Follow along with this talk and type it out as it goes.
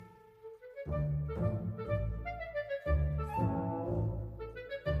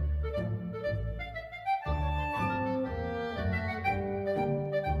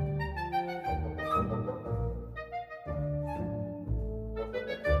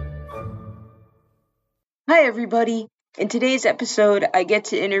Hi, everybody. In today's episode, I get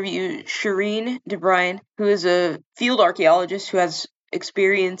to interview Cherene de Bruyn, who is a field archaeologist who has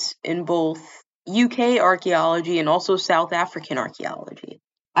experience in both UK archaeology and also South African archaeology.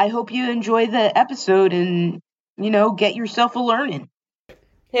 I hope you enjoy the episode and, get yourself a learning.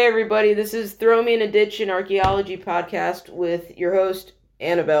 Hey, everybody. This is Throw Me in a Ditch, an archaeology podcast with your host,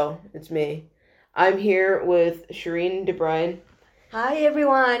 Annabelle. It's me. I'm here with Cherene de Bruyn. Hi,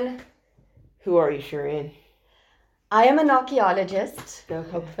 everyone. Who are you, Cherene? I am an archaeologist, Okay.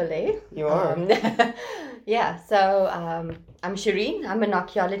 hopefully. You are. I'm Cherene. I'm an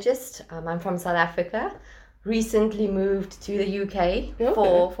archaeologist. I'm from South Africa. Recently moved to the UK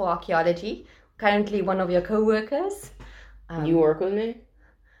for archaeology. Currently one of your co-workers. You work with me?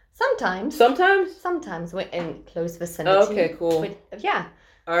 Sometimes. Sometimes? We're in close vicinity. Okay, cool. Yeah.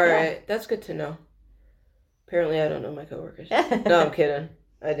 All right. Yeah. That's good to know. Apparently I don't know my coworkers. No, I'm kidding.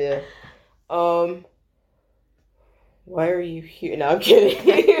 I do. Why are you here? No, I'm kidding.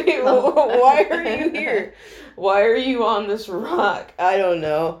 Why are you here? Why are you on this rock? I don't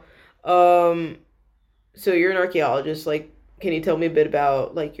know. So you're an archaeologist. Can you tell me a bit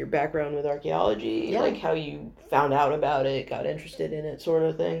about, your background with archaeology? Yeah. How you found out about it, got interested in it, sort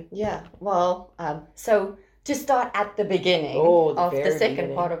of thing? Yeah. Well, so to start at the beginning of the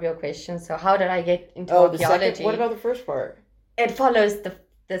second part of your question. So how did I get into archaeology? What about the first part? It follows the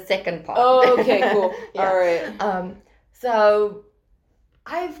second part. Oh, okay, cool. Yeah. All right. So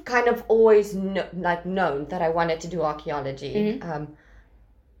I've kind of always known that I wanted to do archaeology. Mm-hmm.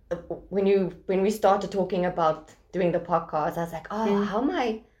 When we started talking about doing the podcast, I was like, how am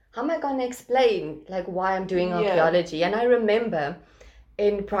I going to explain why I'm doing archaeology? Yeah. And I remember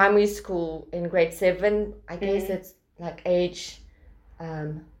in primary school in grade 7, I guess it's age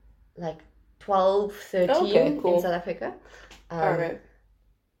 12, 13 cool. in South Africa. All right.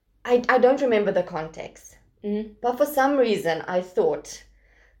 I don't remember the context. Mm-hmm. But for some reason, I thought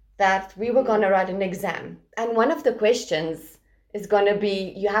that we were going to write an exam. And one of the questions is going to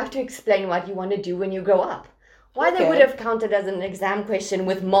be, you have to explain what you want to do when you grow up. Why they would have counted as an exam question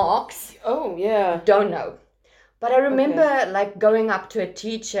with marks. Oh, yeah. Don't know. But I remember going up to a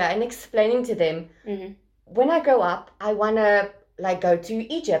teacher and explaining to them, when I grow up, I want to go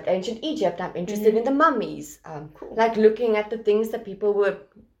to Egypt, ancient Egypt. I'm interested in the mummies. Cool. Looking at the things that people were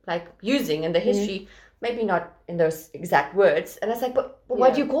using in the history. Maybe not in those exact words. And I was like, but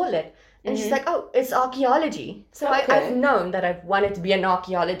what do you call it? And she's like, oh, it's archaeology. So I've known that I've wanted to be an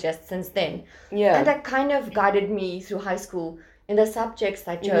archaeologist since then. Yeah. And that kind of guided me through high school in the subjects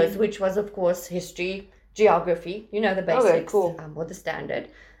I chose, which was, of course, history, geography, the basics, or the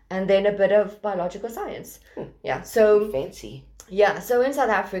standard, and then a bit of biological science. Yeah. So fancy. Yeah. So in South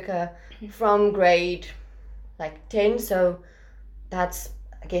Africa, from grade 10, so that's,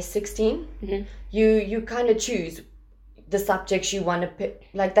 I guess, 16, you kind of choose the subjects you want to pick.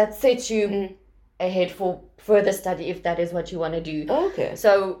 That sets you ahead for further study if that is what you want to do. Okay.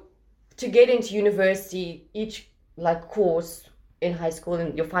 So to get into university, each course in high school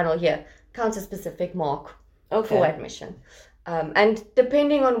in your final year counts a specific mark for admission. And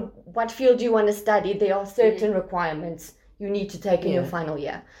depending on what field you want to study, there are certain requirements you need to take in your final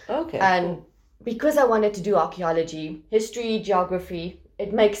year. Okay. And because I wanted to do archaeology, history, geography,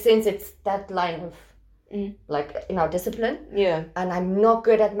 it makes sense. It's that line of in our discipline. Yeah. And I'm not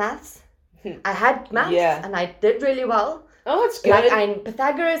good at maths. I had maths and I did really well. Oh, that's good.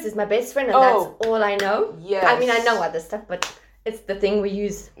 Pythagoras is my best friend and that's all I know. Yes. I mean, I know other stuff, but it's the thing we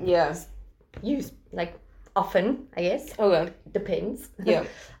use. Yeah. Use often, I guess. Okay. Depends. Yeah.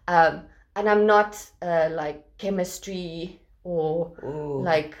 And I'm not chemistry or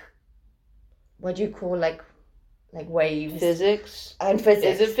what do you call waves? Physics? And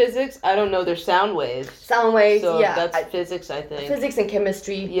physics. Is it physics? I don't know. There's sound waves. Sound waves, so that's physics, I think. Physics and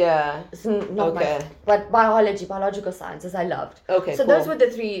chemistry. Yeah. It's not much. But biology, biological sciences, I loved. Okay, so those were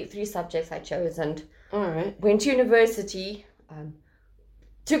the three subjects I chose. And all right. Went to university,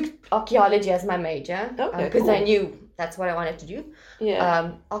 took archaeology as my major. Because I knew that's what I wanted to do.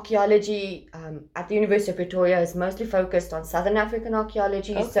 Yeah. Archaeology at the University of Pretoria is mostly focused on Southern African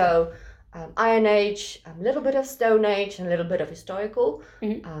archaeology. Okay. So Iron Age, a little bit of Stone Age, and a little bit of historical.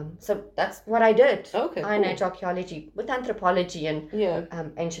 So that's what I did. Okay. Iron Age archaeology with anthropology and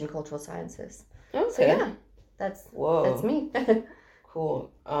ancient cultural sciences. Okay. So that's me.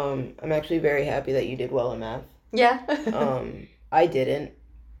 Cool. I'm actually very happy that you did well in math. Yeah. I didn't.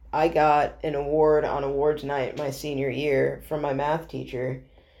 I got an award on awards night my senior year from my math teacher.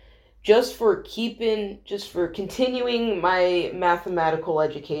 just for continuing my mathematical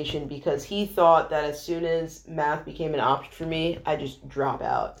education, because he thought that as soon as math became an option for me, I just drop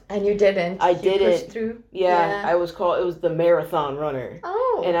out. And you didn't. I didn't. Pushed through. Yeah, it was the marathon runner.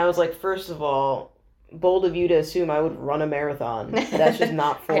 Oh. And I was like, first of all, bold of you to assume I would run a marathon. That's just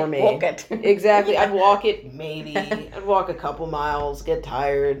not for me. Walk it. Exactly. I'd walk it, maybe. I'd walk a couple miles, get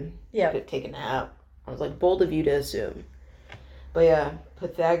tired, take a nap. I was like, bold of you to assume. But yeah,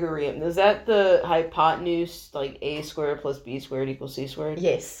 Pythagorean. Is that the hypotenuse, like a squared plus b squared equals c squared?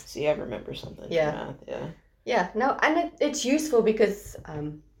 Yes. See, I remember something. Yeah. Yeah. Yeah, no, and it's useful because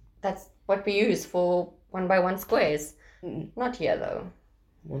that's what we use for 1x1 squares. Not here, though.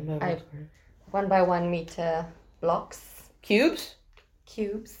 1x1 square. 1x1 meter blocks. Cubes?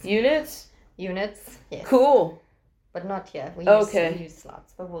 Units? Units, yes. Cool. But not here. We use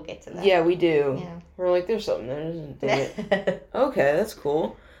slots, but we'll get to that. Yeah, we do. Yeah. We're like, there's something there, isn't it? Okay, that's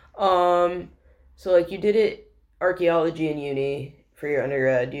cool. So like you did it archaeology in uni for your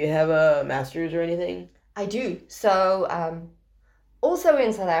undergrad. Do you have a master's or anything? I do. So also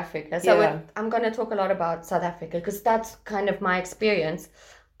in South Africa. So I'm going to talk a lot about South Africa because that's kind of my experience.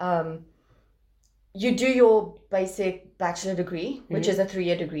 You do your basic bachelor degree, which is a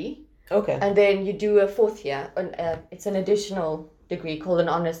 3-year degree. Okay. And then you do a 4th year. It's an additional degree called an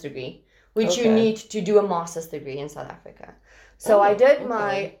honors degree, which you need to do a master's degree in South Africa. So I did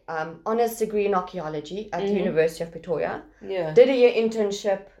my honors degree in archaeology at the University of Pretoria. Yeah. Did a year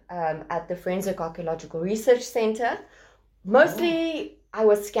internship at the Forensic Archaeological Research Center. Mostly I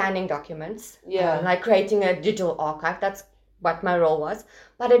was scanning documents. Like creating a digital archive. That's what my role was.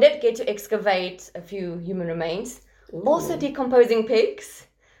 But I did get to excavate a few human remains. Ooh. Also decomposing pigs.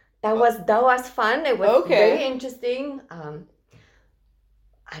 That was fun. It was very interesting.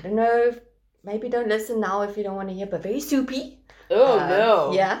 I don't know. Maybe don't listen now if you don't want to hear, but very soupy. Oh,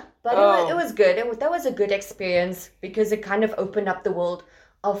 no. Yeah. But it was good. That was a good experience because it kind of opened up the world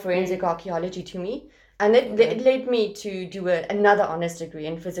of forensic archaeology to me. And it led me to do another honors degree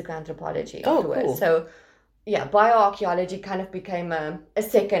in physical anthropology afterwards. Cool. So, yeah, bioarchaeology kind of became a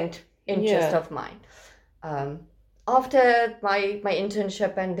second interest of mine. After my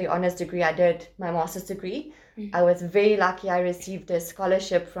internship and the honors degree, I did my master's degree. I was very lucky. I received a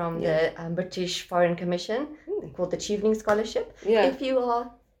scholarship from the British Foreign Commission called the Chevening Scholarship. If you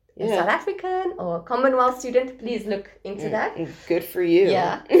are a South African or Commonwealth student, please look into that. Good for you.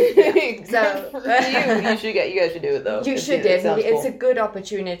 Yeah. So for you guys should do it though. You should definitely. It's a good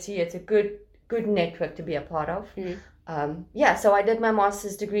opportunity. It's a good network to be a part of. So I did my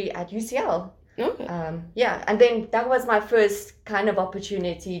master's degree at UCL. Okay. And then that was my first kind of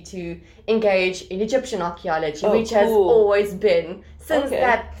opportunity to engage in Egyptian archaeology, which has always been since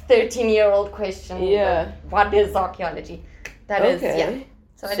that 13-year-old question. Yeah. What is archaeology? That is,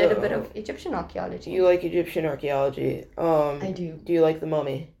 So I did a bit of Egyptian archaeology. You like Egyptian archaeology? I do. Do you like The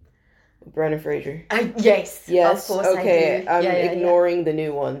Mummy? Brendan Fraser? Yes. Of course I do. I'm ignoring the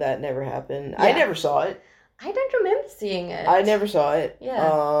new one that never happened. I never saw it. I don't remember seeing it. I never saw it.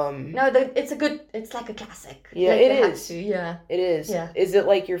 Yeah. No, it's like a classic. Yeah, it is. Yeah. It is. Yeah. Is it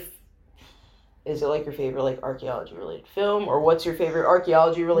like your favorite like archaeology related film, or what's your favorite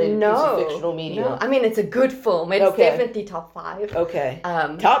archaeology related piece of fictional media? No, I mean it's a good film. It's definitely top 5. Okay.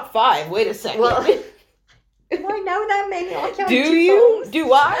 Top 5. Wait a second. Well, do I know that many archaeology films? Do you?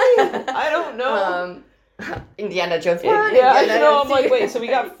 Do I? I don't know. Indiana Jones. I'm like, wait, so we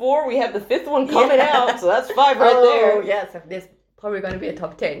got 4, we have the 5th one coming out, so that's 5 right there. Oh, yes, there's probably going to be a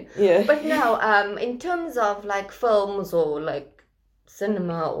top 10. Yeah. But no, in terms of like films or like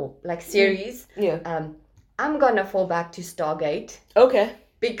cinema or like series, I'm going to fall back to Stargate. Okay.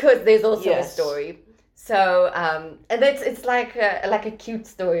 Because there's also a story. So, and it's like a cute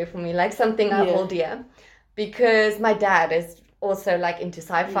story for me, like something I hold dear. Because my dad is also like into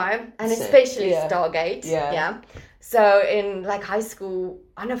sci-fi and especially Stargate. Yeah. So in like high school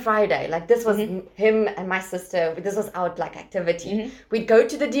on a Friday, like this was him and my sister, this was our like activity. We'd go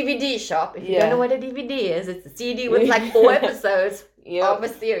to the DVD shop. If you don't know what a DVD is, it's a CD with like 4 episodes of a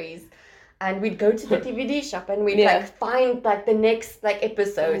series. And we'd go to the DVD shop and we'd like find like the next like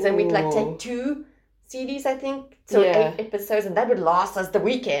episodes. And we'd like take 2 CDs, I think. So 8 episodes, and that would last us the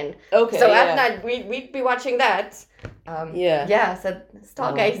weekend. Okay. So at night we'd be watching that. So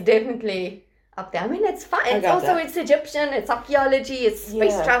Stargate's definitely up there. I mean, it's fun. It's also it's Egyptian. It's archaeology. It's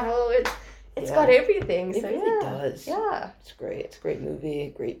space travel. It's got everything. It so really does. Yeah. It's great. It's a great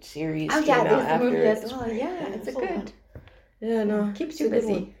movie. Great series. Oh yeah, there's the movie as well. Yeah, it's a good. Yeah, no. Keeps you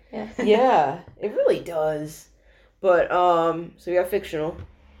busy. Yeah. Yeah, it really does. But so we got fictional.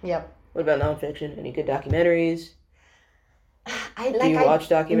 Yep. What about nonfiction? Any good documentaries? Do you watch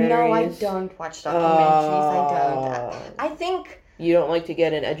documentaries? No, I don't watch documentaries. I don't. I think... You don't like to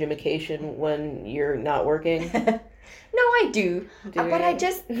get an edumacation when you're not working? No, I do. But I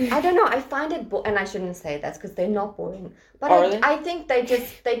don't know. I find it and I shouldn't say that because they're not boring. But I think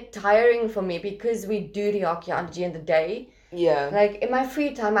they're tiring for me because we do the archaeology in the day. Yeah. Like in my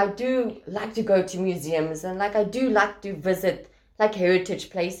free time, I do like to go to museums and like I do like to visit like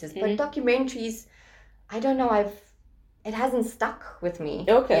heritage places. But documentaries, I don't know. It hasn't stuck with me.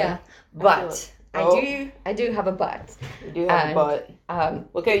 Okay. Yeah. But I do have a but. You do have a but.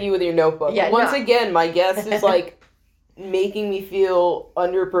 Look at you with your notebook. Yeah, Once again, my guest is like making me feel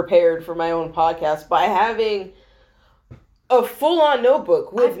underprepared for my own podcast by having a full-on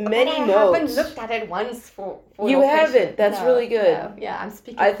notebook with many notes. I haven't looked at it once for you haven't. That's really good. No. Yeah, I'm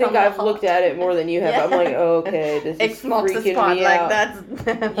speaking. I think I've looked at it more than you have. I'm like, oh, okay, this is freaking me out.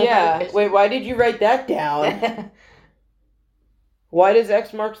 That's yeah. Wait, why did you write that down? Why does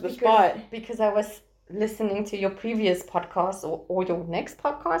X marks the spot? Because I was listening to your previous podcast or your next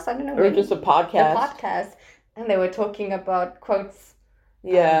podcast. I don't know. Or just a podcast. A podcast. And they were talking about quotes.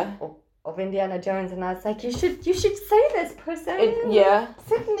 Yeah. Of Indiana Jones. And I was like, you should say this, person. Yeah.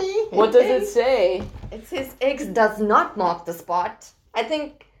 Sydney. What does it say? It says X does not mark the spot. I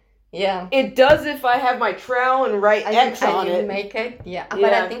think, yeah. It does if I have my trowel and write X on it. Make it. Yeah.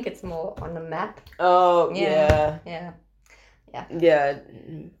 But I think it's more on the map. Oh, yeah. Yeah. Yeah.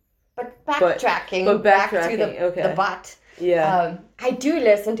 But backtracking back to the but. Yeah. I do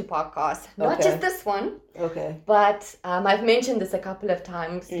listen to podcasts, not just this one. Okay. But I've mentioned this a couple of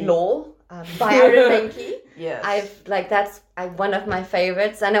times. Law by Aaron Menke. Yes. That's one of my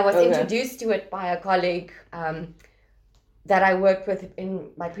favorites, and I was introduced to it by a colleague that I worked with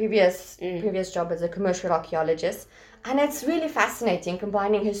in my previous job as a commercial archaeologist, and it's really fascinating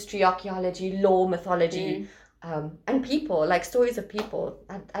combining history, archaeology, law, mythology. And people, like stories of people.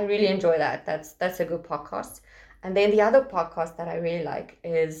 I really enjoy that. That's a good podcast. And then the other podcast that I really like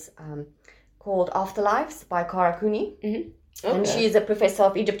is called Afterlives by Cara Cooney. Mm-hmm. Okay. And she is a professor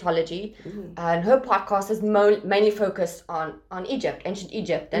of Egyptology. Mm-hmm. And her podcast is mainly focused on Egypt, ancient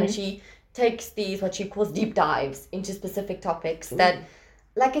Egypt. And she takes these, what she calls deep dives into specific topics that,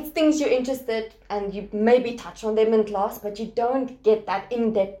 like, it's things you're interested and you maybe touch on them in class, but you don't get that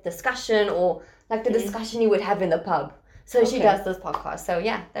in-depth discussion or like the discussion you would have in the pub. So she does this podcast. So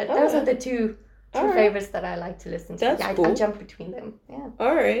yeah, those are the two favorites that I like to listen to. That's cool. I jump between them. Yeah.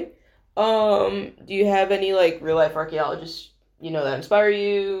 All right. Do you have any like real life archaeologists that inspire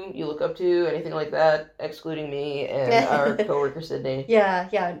you? You look up to anything like that, excluding me and our coworker Sydney?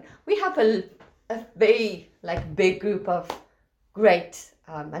 Yeah. We have a very big group of great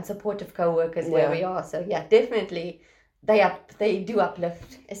and supportive coworkers where we are. So yeah, definitely. They do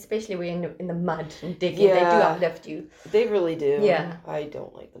uplift, especially when you're in the mud and digging. Yeah. They do uplift you. They really do. Yeah. I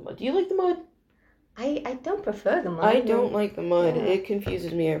don't like the mud. Do you like the mud? I don't prefer the mud. I don't like the mud. Yeah. It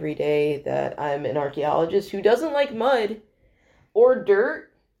confuses me every day that I'm an archaeologist who doesn't like mud or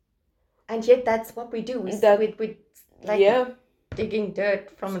dirt. And yet that's what we do. We digging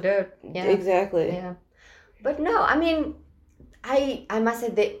dirt from dirt. Yeah. Exactly. Yeah. But no, I mean, I must say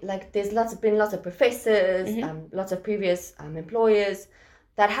that there's been lots of professors, lots of previous employers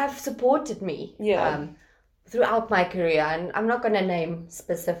that have supported me throughout my career, and I'm not going to name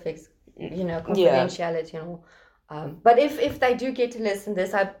specifics, confidentiality and all. But if they do get to listen to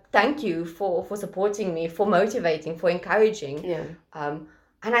this, I thank you for supporting me, for motivating, for encouraging. Yeah.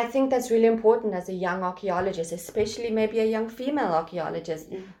 And I think that's really important as a young archaeologist, especially maybe a young female archaeologist,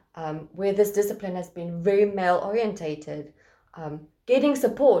 where this discipline has been very male orientated. Getting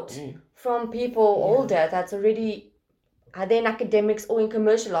support from people older that's already either in academics or in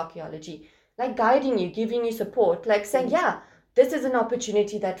commercial archaeology, like guiding you, giving you support, like saying, this is an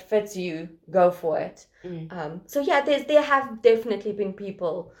opportunity that fits you, go for it. So yeah, there have definitely been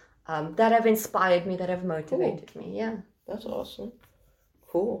people that have inspired me, that have motivated me. Yeah. That's awesome.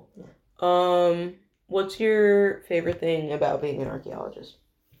 Cool. What's your favorite thing about being an archaeologist?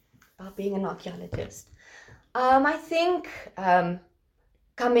 About being an archaeologist? I think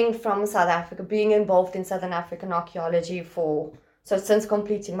coming from South Africa, being involved in Southern African archaeology since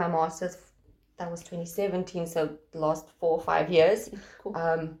completing my master's, that was 2017, so the last 4 or 5 years.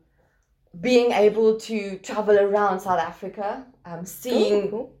 Cool. Being able to travel around South Africa,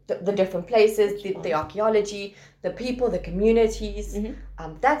 seeing the different places, the archaeology, the people, the communities.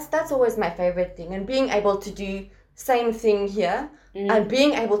 That's always my favorite thing. And being able to do same thing here, and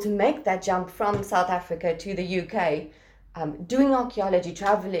being able to make that jump from South Africa to the UK, doing archaeology,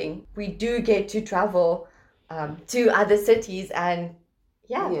 traveling. We do get to travel to other cities and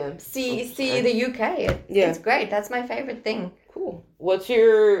see the UK. It's great. That's my favorite thing. Cool. What's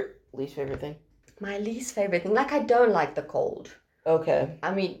your least favorite thing? My least favorite thing, I don't like the cold. Okay.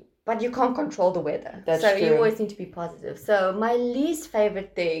 I mean, but you can't control the weather. That's true. So you always need to be positive. So my least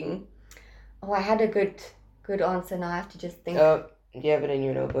favorite thing, I had a good answer. Now I have to just think. Oh, do you have it in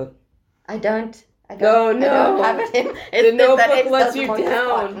your notebook? I don't. Oh, no. I don't have it in. The notebook lets you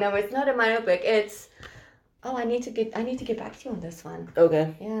down. No, it's not in my notebook. It's. Oh, I need to get back to you on this one.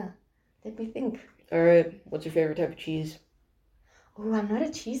 Okay. Yeah. Let me think. All right. What's your favorite type of cheese? Oh, I'm not a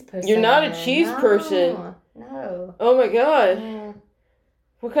cheese person. You're not a cheese person? No. Oh my god. Yeah.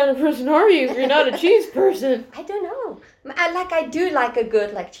 What kind of person are you if you're not a cheese person? I don't know. I do like a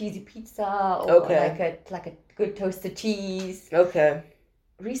good cheesy pizza or like a good toasted cheese. Okay.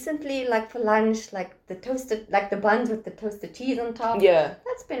 Recently, for lunch, the toasted, the buns with the toasted cheese on top. Yeah.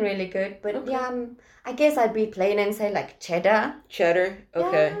 That's been really good. But I guess I'd be plain and say cheddar. Cheddar?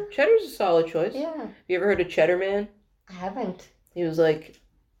 Okay. Yeah. Cheddar's a solid choice. Yeah. Have you ever heard of Cheddar Man? I haven't. He was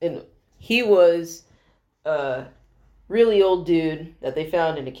he was a really old dude that they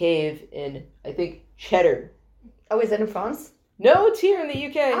found in a cave in, I think, Cheddar. Oh, is it in France? No, it's here in the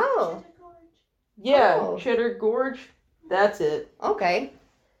UK. Oh. Yeah, Oh. Cheddar Gorge. That's it. Okay.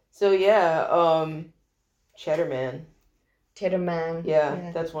 So yeah, Cheddar Man. Cheddar Man.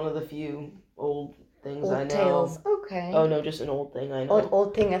 Yeah, that's one of the few old things I know. Tales. Okay. Oh no, just an old thing I know.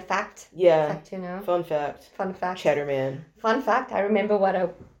 Old thing, a fact. Yeah. Fact, Fun fact. Fun fact. Cheddar Man. Fun fact. I remember what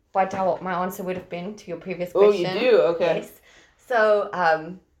my answer would have been to your previous question. Oh, you do? Okay. Yes. So,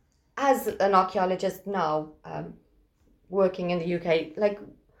 as an archaeologist now, working in the UK,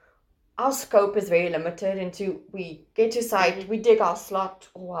 our scope is very limited into we get to site, we dig our slot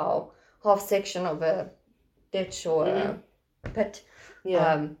or our half section of a ditch or a pit.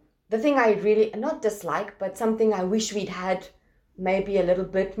 Yeah. The thing I really, not dislike, but something I wish we'd had maybe a little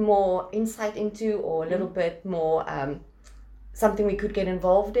bit more insight into or a little bit more something we could get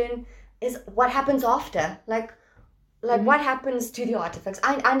involved in is what happens after. What happens to the artifacts.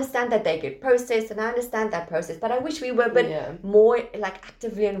 I understand that they get processed and I understand that process, but I wish we were a bit more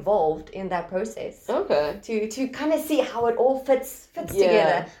actively involved in that process. Okay. To kind of see how it all fits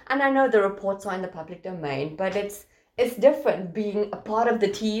together. And I know the reports are in the public domain, but it's different being a part of the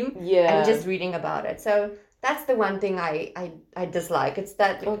team and just reading about it. So that's the one thing I dislike. It's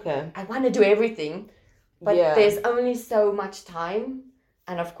that I want to do everything, but there's only so much time.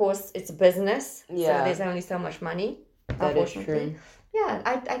 And of course, it's a business, so there's only so much money. That is true. Yeah,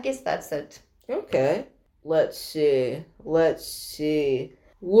 I guess that's it. Okay. Let's see.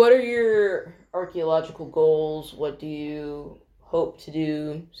 What are your archaeological goals? What do you hope to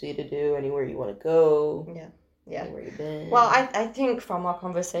do, see to do, anywhere you want to go? Yeah. Where you've been? Well, I think from our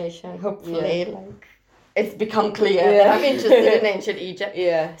conversation, hopefully, it's become clear that I'm interested in ancient Egypt.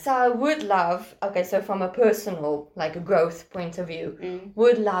 Yeah. So I would love, so from a personal, growth point of view,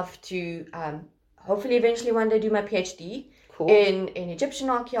 would love to hopefully eventually one day do my PhD in Egyptian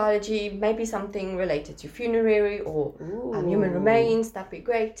archaeology, maybe something related to funerary or human remains. That'd be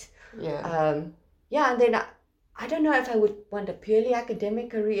great. Yeah. And then I don't know if I would want a purely academic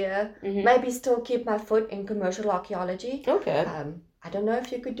career. Maybe still keep my foot in commercial archaeology. Okay. I don't know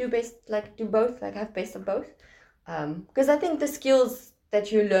if you could do both, have base of both. Because I think the skills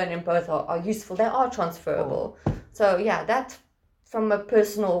that you learn in both are useful. They are transferable. So yeah, that from a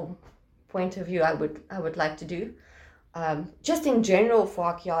personal point of view, I would like to do. Just in general for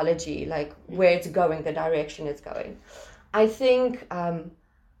archaeology, where it's going, the direction it's going. I think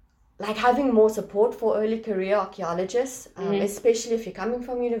having more support for early career archaeologists, especially if you're coming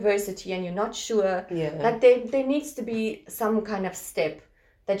from university and you're not sure, there needs to be some kind of step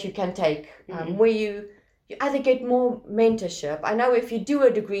that you can take where you either get more mentorship. I know if you do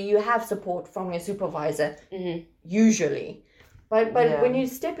a degree, you have support from your supervisor, usually. But when you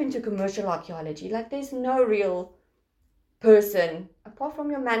step into commercial archaeology, there's no real person apart from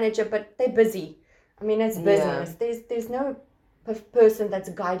your manager, but they're busy. I mean, it's business. There's no person that's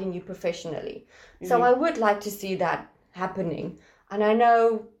guiding you professionally. So I would like to see that happening. And I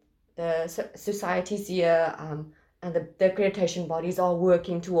know the societies here and the accreditation bodies are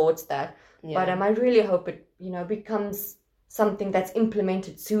working towards that. But I really hope it becomes something that's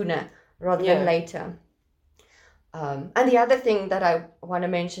implemented sooner rather than later. And the other thing that I want to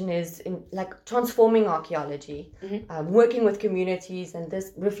mention is in transforming archaeology, working with communities, and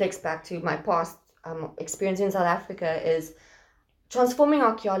this reflects back to my past experience in South Africa, is transforming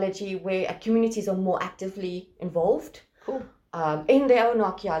archaeology where communities are more actively involved in their own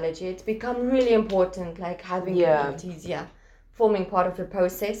archaeology. It's become really important, having communities forming part of the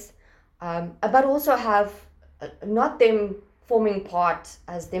process, but also have not them forming part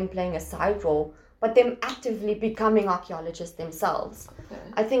as them playing a side role, but them actively becoming archaeologists themselves. Okay.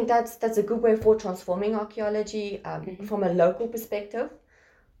 I think that's a good way for transforming archaeology from a local perspective,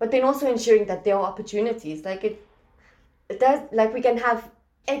 but then also ensuring that there are opportunities. Like it does, like we can have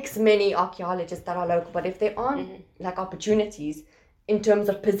X many archaeologists that are local, but if there aren't like opportunities in terms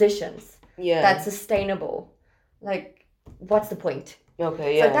of positions that's sustainable, like what's the point?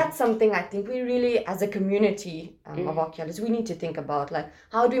 Okay, yeah. So that's something I think we really, as a community of archaeologists, we need to think about. Like,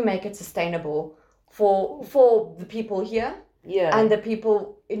 how do we make it sustainable for the people here and the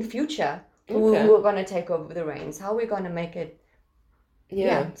people in future who are going to take over the reins? How are we going to make it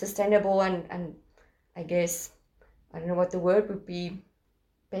sustainable and I guess, I don't know what the word would be,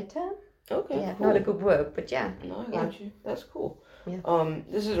 better? Okay, yeah, cool. Not a good word, but yeah. No, I got you. That's cool. Yeah.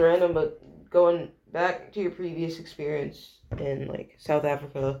 This is random, but going back to your previous experience in like South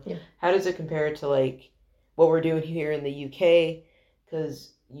Africa, how does it compare to like what we're doing here in the UK?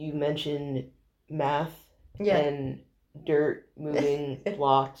 Because you mentioned math and dirt moving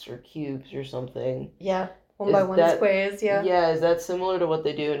blocks or cubes or something. Yeah, 1x1 squares. Yeah, is that similar to what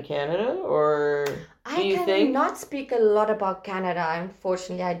they do in Canada, or do you think? I cannot speak a lot about Canada.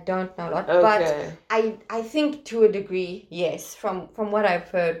 Unfortunately, I don't know a lot, but I think to a degree, yes, from what I've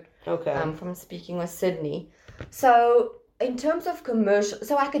heard. From speaking with Sydney. So in terms of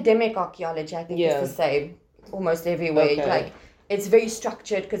academic archaeology, I think is the same almost everywhere. Like it's very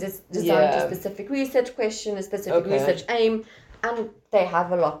structured because it's designed to a specific research question, a specific research aim, and they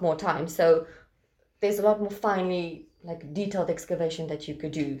have a lot more time. So there's a lot more finely like detailed excavation that you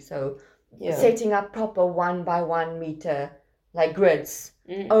could do. So setting up proper 1x1 meter like grids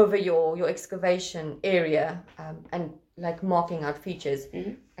over your excavation area and like marking out features,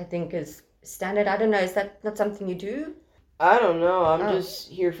 I think is standard. I don't know, is that not something you do? I don't know. I'm just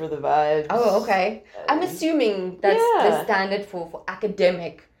here for the vibes. Oh, okay. I'm assuming that's the standard for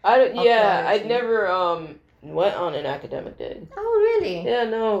academic. I'd never went on an academic dig. Oh, really? Yeah,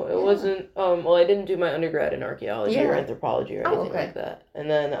 no, it wasn't. Well, I didn't do my undergrad in archaeology or anthropology or anything like that. And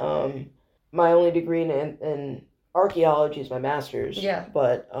then my only degree in archaeology is my master's. Yeah.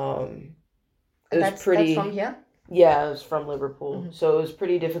 But it was pretty. That's from here? Yeah, it was from Liverpool. So it was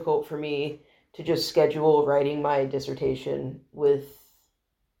pretty difficult for me to just schedule writing my dissertation with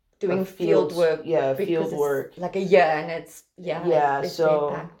doing field work. Yeah, field work. Like a year, and it's it's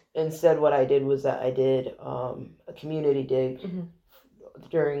so instead what I did was that I did a community dig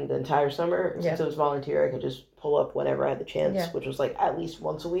during the entire summer. Since it was volunteer, I could just pull up whenever I had the chance, which was like at least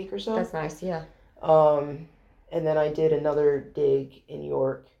once a week or so. That's nice, yeah. And then I did another dig in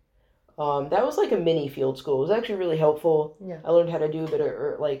York. That was like a mini field school. It was actually really helpful. Yeah. I learned how to do a bit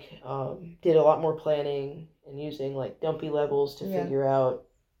of did a lot more planning and using like dumpy levels to figure out,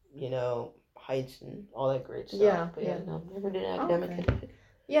 heights and all that great stuff. Yeah. But no, never did academic. Okay.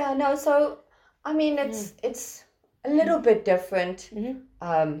 Yeah, no, so I mean it's a little bit different.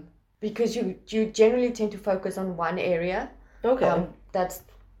 Because you generally tend to focus on one area. Okay. That's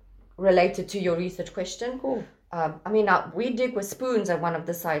related to your research question. Cool. We dig with spoons at one of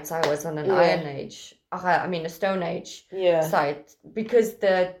the sites I was on an Iron Age, a Stone Age site, because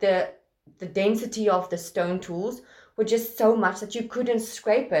the density of the stone tools were just so much that you couldn't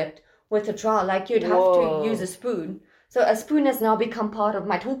scrape it with a trowel. Like you'd have to use a spoon. So a spoon has now become part of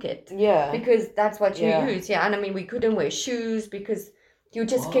my toolkit. Yeah. Because that's what you use. Yeah. And we couldn't wear shoes because you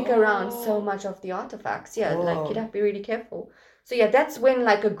just kick around so much of the artifacts. Yeah. Like you'd have to be really careful. So that's when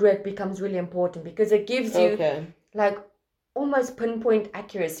like a grid becomes really important because it gives you like almost pinpoint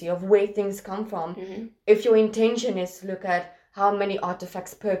accuracy of where things come from. If your intention is to look at how many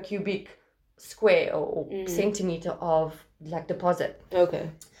artifacts per cubic square or centimeter of like deposit. Okay.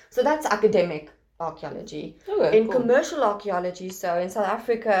 So that's academic archaeology. Okay, commercial archaeology, so in South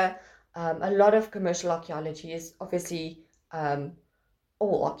Africa, a lot of commercial archaeology is obviously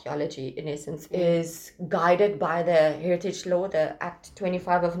all archaeology in essence is guided by the heritage law, the Act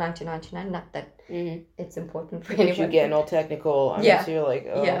 25 of 1999. Not that it's important for anyone. You're getting all technical. So you're like,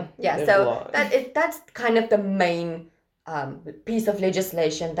 So that's kind of the main piece of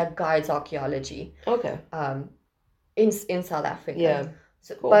legislation that guides archaeology. Okay. In South Africa. Yeah.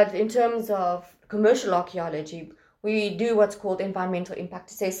 So, cool. But in terms of commercial archaeology, we do what's called environmental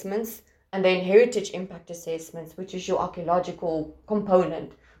impact assessments. And then heritage impact assessments, which is your archaeological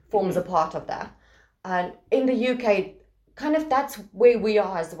component, forms a part of that. And in the UK, kind of that's where we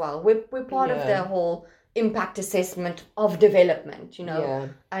are as well. We're part of the whole impact assessment of development,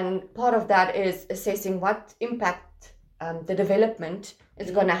 And part of that is assessing what impact the development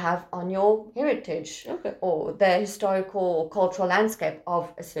is going to have on your heritage or the historical or cultural landscape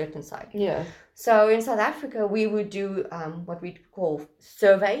of a certain site. Yeah. So in South Africa, we would do what we call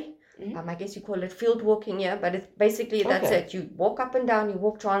survey. I guess you call it field walking here, but it's basically that's it. You walk up and down, you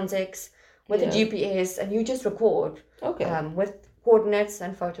walk transects with a GPS, and you just record with coordinates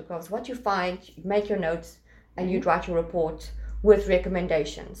and photographs what you find. You make your notes, and you'd write your report with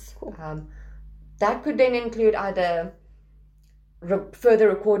recommendations. Cool. That could then include either further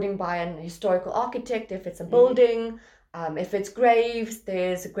recording by an historical architect if it's a building. If it's graves,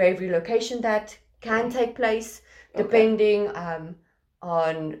 there's a grave relocation that can take place, depending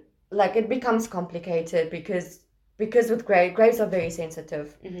on, like, it becomes complicated because with graves are very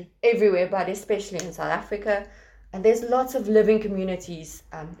sensitive everywhere, but especially in South Africa. And there's lots of living communities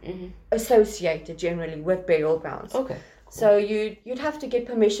associated generally with burial grounds. Okay. Cool. So you'd have to get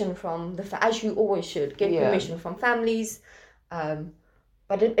permission from as you always should, get permission from families.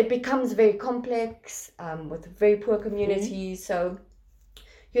 But it becomes very complex with very poor communities. So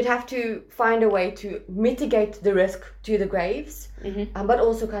you'd have to find a way to mitigate the risk to the graves, but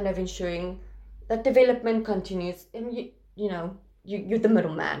also kind of ensuring that development continues. And you're the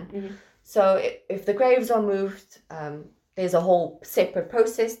middleman. So if the graves are moved, there's a whole separate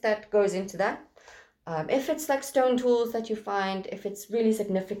process that goes into that. If it's like stone tools that you find, if it's really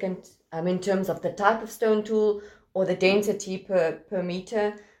significant in terms of the type of stone tool or the density per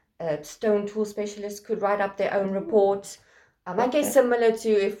meter, stone tool specialists could write up their own reports. I guess similar to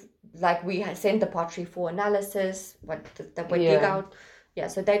if like we send the pottery for analysis, that we dig out. Yeah,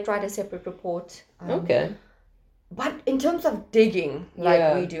 so they'd write a separate report. But in terms of digging,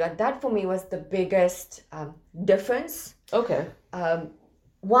 like we do, and that for me was the biggest difference. Okay.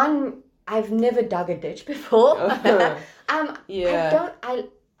 One, I've never dug a ditch before.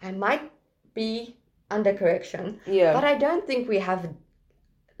 I might be under correction. But I don't think we have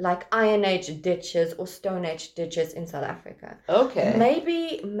like Iron Age ditches or Stone Age ditches in South Africa. Okay.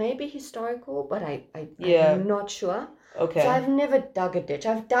 Maybe historical, but I'm not sure. Okay. So I've never dug a ditch.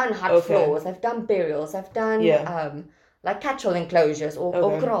 I've done hut floors, I've done burials, I've done like cattle enclosures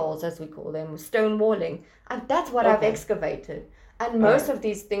or kraals as we call them, stone walling. And that's what I've excavated. And most of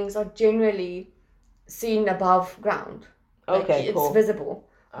these things are generally seen above ground. Like it's visible.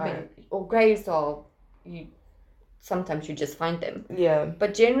 Or graves are sometimes you just find them. Yeah.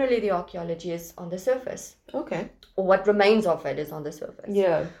 But generally the archaeology is on the surface. Okay. Or what remains of it is on the surface.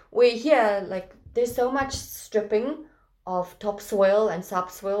 Yeah. Where here, like, there's so much stripping of topsoil and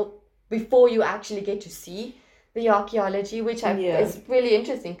subsoil before you actually get to see the archaeology, which is really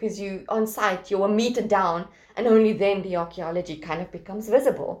interesting because you on site, you're a meter down and only then the archaeology kind of becomes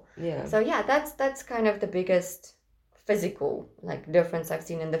visible. Yeah. So that's kind of the biggest physical like difference I've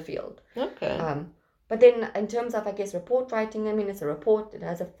seen in the field. Okay. But then in terms of, I guess, report writing, I mean, it's a report, it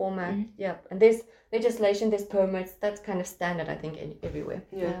has a format, and there's legislation, there's permits, that's kind of standard, I think, everywhere.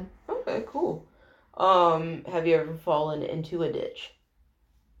 Yeah. Okay, cool. Have you ever fallen into a ditch?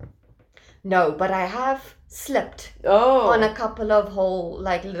 No, but I have slipped on a couple of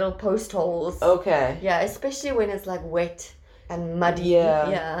little post holes. Okay. Yeah, especially when it's like wet and muddy.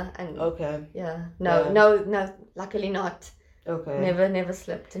 Yeah. And yeah. No, luckily not. Okay. Never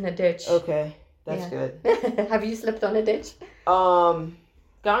slipped in a ditch. Okay. That's good. Have you slipped on a ditch?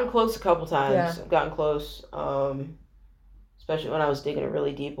 Gotten close a couple times. Yeah. Gotten close. Especially when I was digging a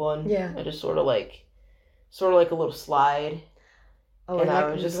really deep one. Yeah. I just sort of like a little slide. Oh, and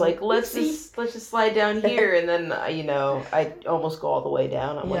I was just like, let's just slide down here, and then I almost go all the way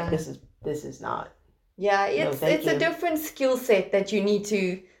down. I'm like, this is not. Yeah, it's a different skill set that you need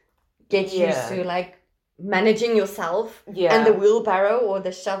to get used to, like managing yourself and the wheelbarrow or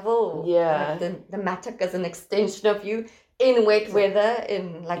the shovel, the mattock as an extension of you in wet weather,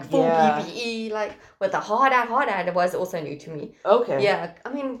 in like full PPE, like with a hard hat. It was also new to me. Okay. Yeah,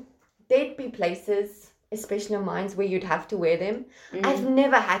 I mean, there'd be places, especially in mines, where you'd have to wear them. I've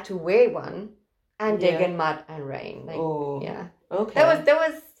never had to wear one and dig in mud and rain. Like, okay. That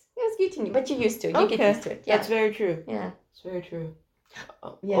was good to me, but you're used to it. You get used to it. Yeah. That's very true. Yeah. It's very true.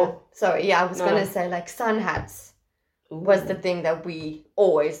 Sorry, I was gonna say like sun hats was the thing that we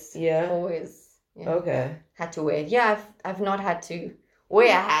always had to wear. Yeah, I've not had to wear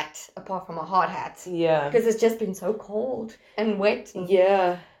a hat apart from a hard hat. Yeah, because it's just been so cold and wet. And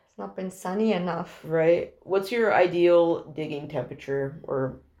it's not been sunny enough. Right. What's your ideal digging temperature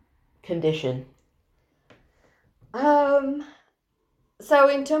or condition? So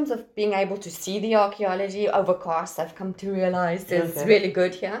in terms of being able to see the archaeology, overcast, I've come to realize is really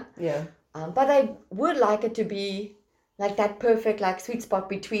good here. Yeah. But I would like it to be like that perfect, like sweet spot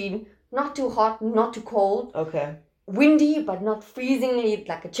between not too hot, not too cold. Okay. Windy, but not freezingly,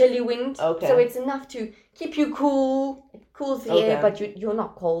 like a chilly wind. Okay. So it's enough to keep you cool. It cools the air, but you're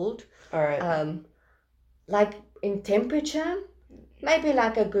not cold. All right. Like in temperature, maybe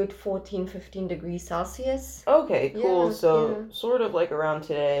like a good 14, 15 degrees Celsius. Okay, cool. So sort of like around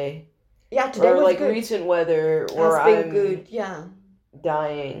today. Yeah, today or was like good. Recent weather where Has been I'm good. Yeah.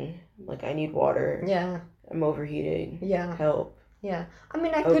 dying. Like I need water. Yeah. I'm overheating. Yeah. Help. Yeah. I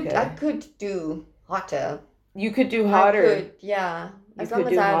mean, I could do hotter. You could do hotter. I could, yeah. As long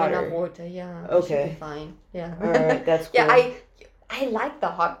as I have enough water, yeah. Okay. It should be fine. Yeah. All right, that's cool. Yeah, I like the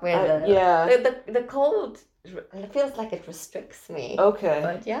hot weather. Yeah. The cold, it feels like it restricts me. Okay.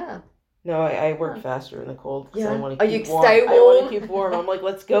 But yeah. No, I work faster in the cold because I want to keep warm. Stay warm. I want to keep warm. I'm like,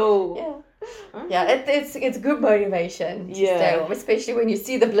 let's go. Yeah. Yeah, it's good motivation to stay warm, especially when you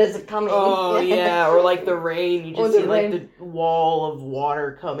see the blizzard coming. Oh yeah, or like the rain. You just see like the wall of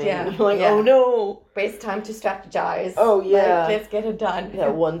water coming. Yeah. You're like, oh no. But it's time to strategize. Oh yeah. Like, let's get it done. Yeah,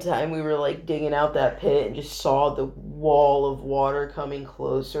 one time we were like digging out that pit and just saw the wall of water coming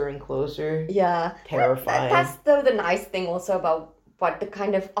closer and closer. Yeah. Terrifying. That's the nice thing also about what the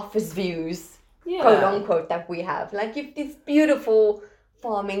kind of office views, quote unquote, that we have. Like you've these beautiful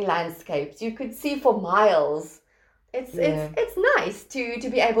farming landscapes you could see for miles. It's nice to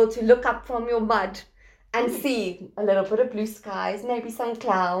be able to look up from your mud and see a little bit of blue skies, maybe some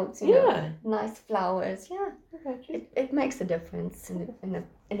clouds, you know, nice flowers. Yeah, it makes a difference in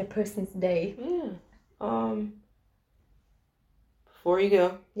a person's day. Yeah. Before you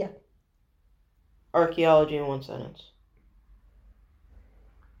go. Yeah. Archaeology in one sentence.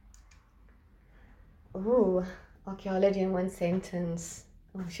 Ooh, archaeology in one sentence.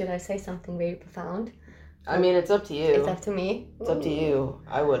 Oh, should I say something very profound? I mean, it's up to you. It's up to me? It's up to you.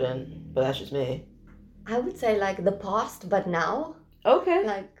 I wouldn't, but that's just me. I would say like the past, but now. Okay.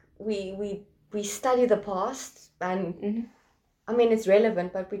 Like we study the past and I mean, it's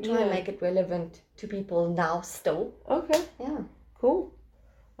relevant, but we try and make it relevant to people now still. Okay. Yeah. Cool.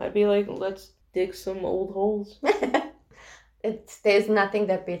 I'd be like, let's dig some old holes. There's nothing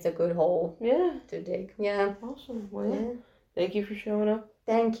that beats a good hole. Yeah. To dig. Yeah. Awesome. Well, thank you for showing up.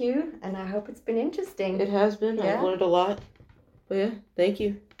 Thank you, and I hope it's been interesting. It has been. Yeah. I've learned a lot. But yeah, thank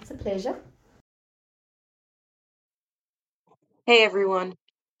you. It's a pleasure. Hey everyone.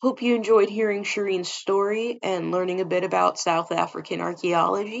 Hope you enjoyed hearing Cherene's story and learning a bit about South African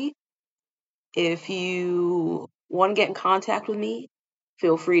archaeology. If you want to get in contact with me,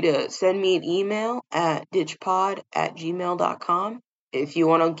 feel free to send me an email at ditchpod@gmail.com. If you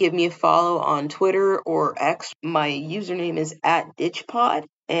want to give me a follow on Twitter or X, my username is @ditchpod.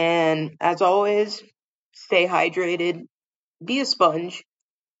 And as always, stay hydrated, be a sponge,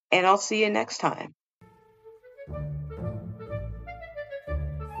 and I'll see you next time.